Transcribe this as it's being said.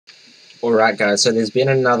Alright guys, so there's been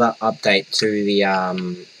another update to the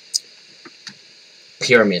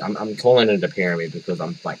pyramid. I'm calling it a pyramid because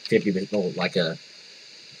I'm like 50% or like a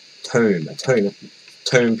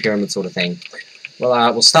tomb pyramid sort of thing.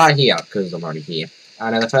 Well, we'll start here because I'm already here.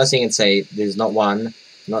 Now the first thing I'd say, there's not one,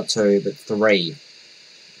 not two, but three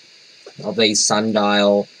of these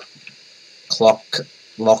sundial clock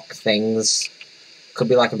lock things. Could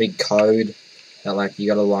be like a big code that like you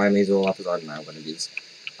gotta line these all up, as I don't know what it is.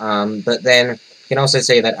 But then you can also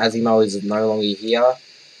see that Azimo is no longer here,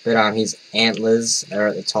 but his antlers are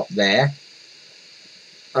at the top there.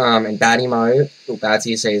 And Badoim, Bads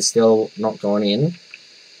you see, is still not gone in.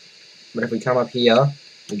 But if we come up here,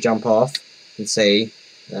 we jump off, you can see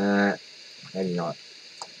that maybe not.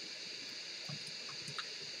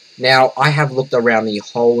 Now I have looked around the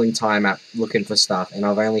whole entire map looking for stuff, and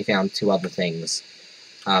I've only found two other things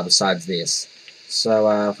besides this. So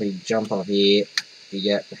if we jump off here, you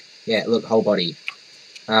get, yeah, look, whole body.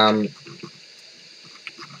 Now,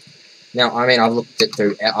 I mean, I've looked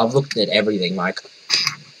at everything, like,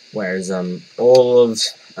 whereas all of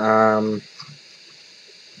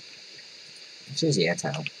which is the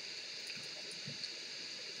airtail.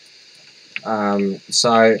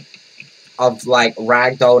 So I've like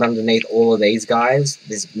ragdolled underneath all of these guys.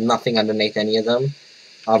 There's nothing underneath any of them.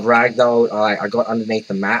 I've ragdolled. I got underneath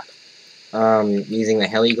the map using the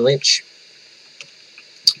heli glitch.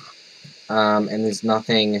 And there's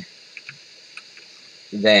nothing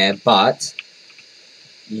there, but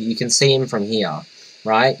you can see him from here,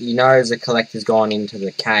 right? You know, as the collector's gone into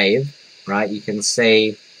the cave, right? You can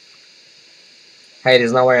see, hey,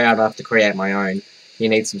 there's no way out. I have to create my own. You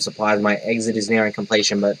need some supplies. My exit is nearing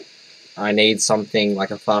completion, but I need something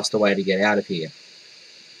like a faster way to get out of here.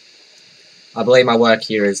 I believe my work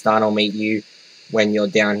here is done. I'll meet you when you're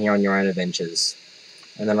down here on your own adventures,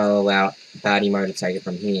 and then I'll allow Badoim to take it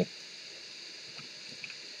from here.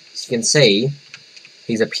 As you can see,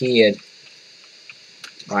 he's appeared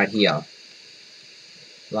right here,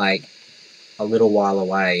 like a little while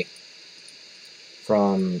away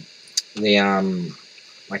from the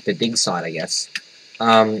like the dig site, I guess.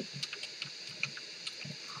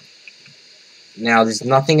 Now there's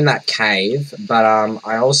nothing in that cave, but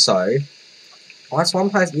I also, oh, that's one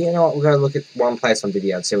place. You know what? We'll go look at one place on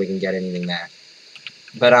video and see if we can get anything there.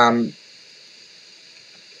 But oh,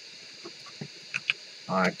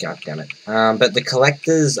 god damn it. But the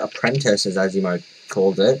Collector's Apprentice, as Azimo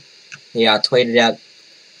called it, he tweeted out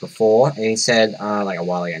before, and he said, like a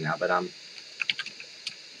while ago now, but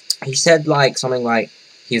he said like something like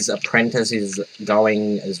his apprentice is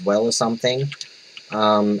going as well or something.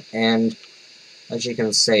 And as you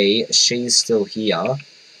can see, she's still here.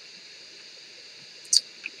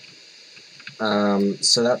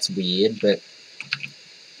 So that's weird, but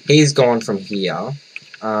he's gone from here.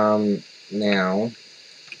 Now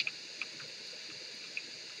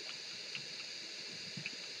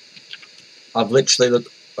I've literally looked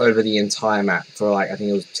over the entire map for like, I think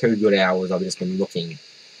it was 2 good hours. I've just been looking,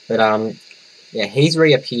 but yeah, he's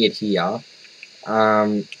reappeared here,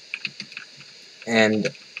 and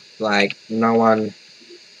like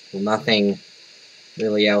nothing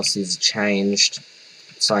really else is changed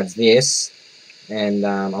besides this. And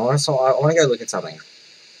I want to go look at something,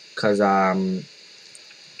 because I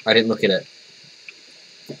didn't look at it,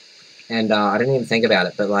 and I didn't even think about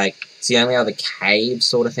it, but like, it's the only other cave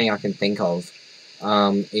sort of thing I can think of,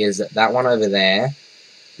 is that one over there,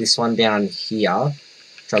 this one down here,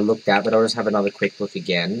 which I looked at, but I'll just have another quick look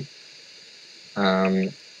again.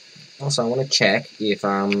 Also, I want to check if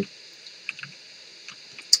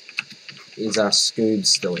is Scoob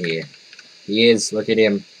still here? He is. Look at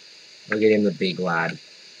him. Look at him, the big lad.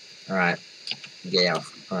 Alright. Yeah.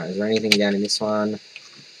 Alright, is there anything down in this one?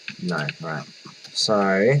 No. Alright.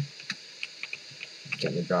 So,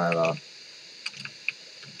 get the driver.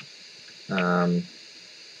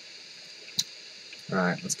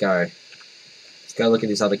 Alright, let's go. Let's go look at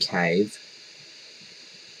this other cave.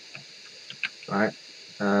 Alright.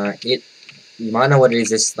 You might know what it is.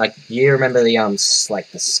 This, like, you remember the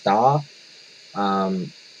like the star?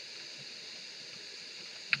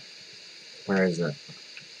 Where is it?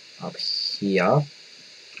 Up here. I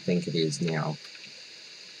think it is now.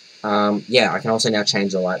 Yeah, I can also now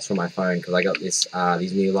change the lights from my phone, because I got this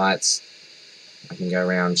these new lights. I can go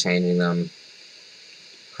around changing them.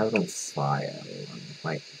 Have it on fire.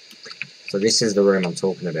 Wait. So this is the room I'm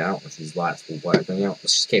talking about, which these lights will work. You know,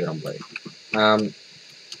 let's just keep it on blue.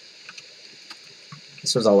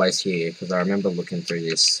 This was always here, because I remember looking through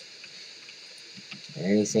this.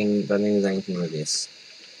 Anything, don't think there's anything with this.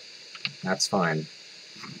 That's fine.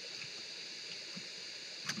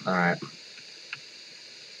 Alright.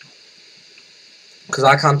 Because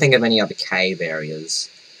I can't think of any other cave areas.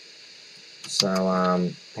 So, how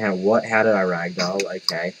did I ragdoll?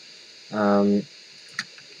 Okay.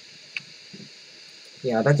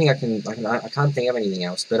 Yeah, I don't think I can't think of anything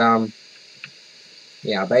else, but,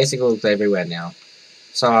 yeah, I basically looked everywhere now.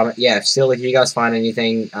 So, yeah, still, if you guys find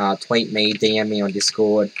anything, tweet me, DM me on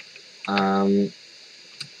Discord, I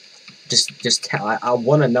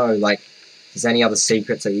want to know, like, if there's any other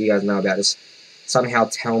secrets that you guys know about, just somehow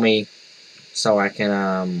tell me, so I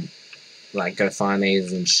can, like, go find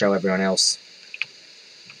these and show everyone else.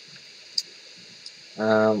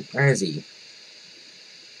 Where is he?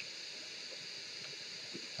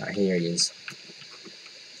 Right, here he is.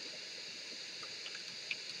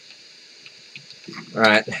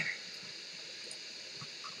 Right.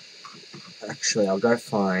 Actually, I'll go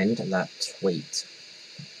find that tweet.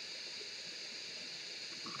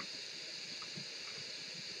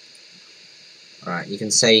 Alright, you can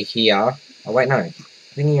see here. Oh, wait, no. I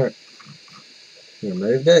think you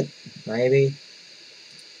removed it? Maybe?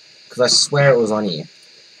 Because I swear it was on here.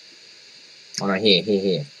 Oh, no,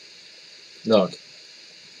 here. Look.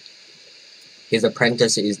 His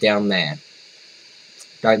apprentice is down there.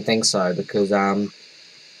 Don't think so, because,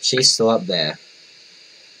 she's still up there.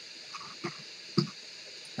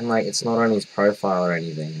 And, like, it's not on his profile or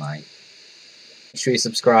anything, like. Make sure you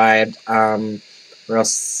subscribed, or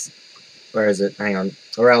else, where is it? Hang on.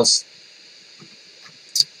 Or else,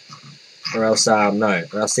 no.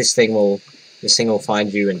 Or else this thing will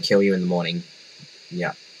find you and kill you in the morning.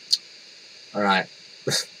 Yeah. Alright.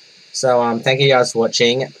 So, thank you guys for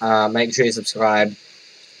watching. Make sure you subscribe.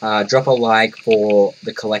 Drop a like for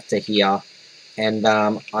the collector here. And,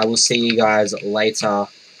 I will see you guys later.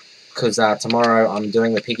 Because, tomorrow I'm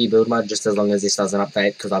doing the piggy build mod just as long as this doesn't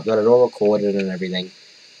update. Because I've got it all recorded and everything.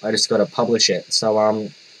 I just got to publish it. So,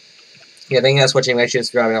 yeah, thank you guys for watching. Make sure you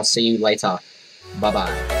subscribe and I'll see you later.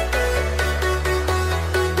 Bye-bye.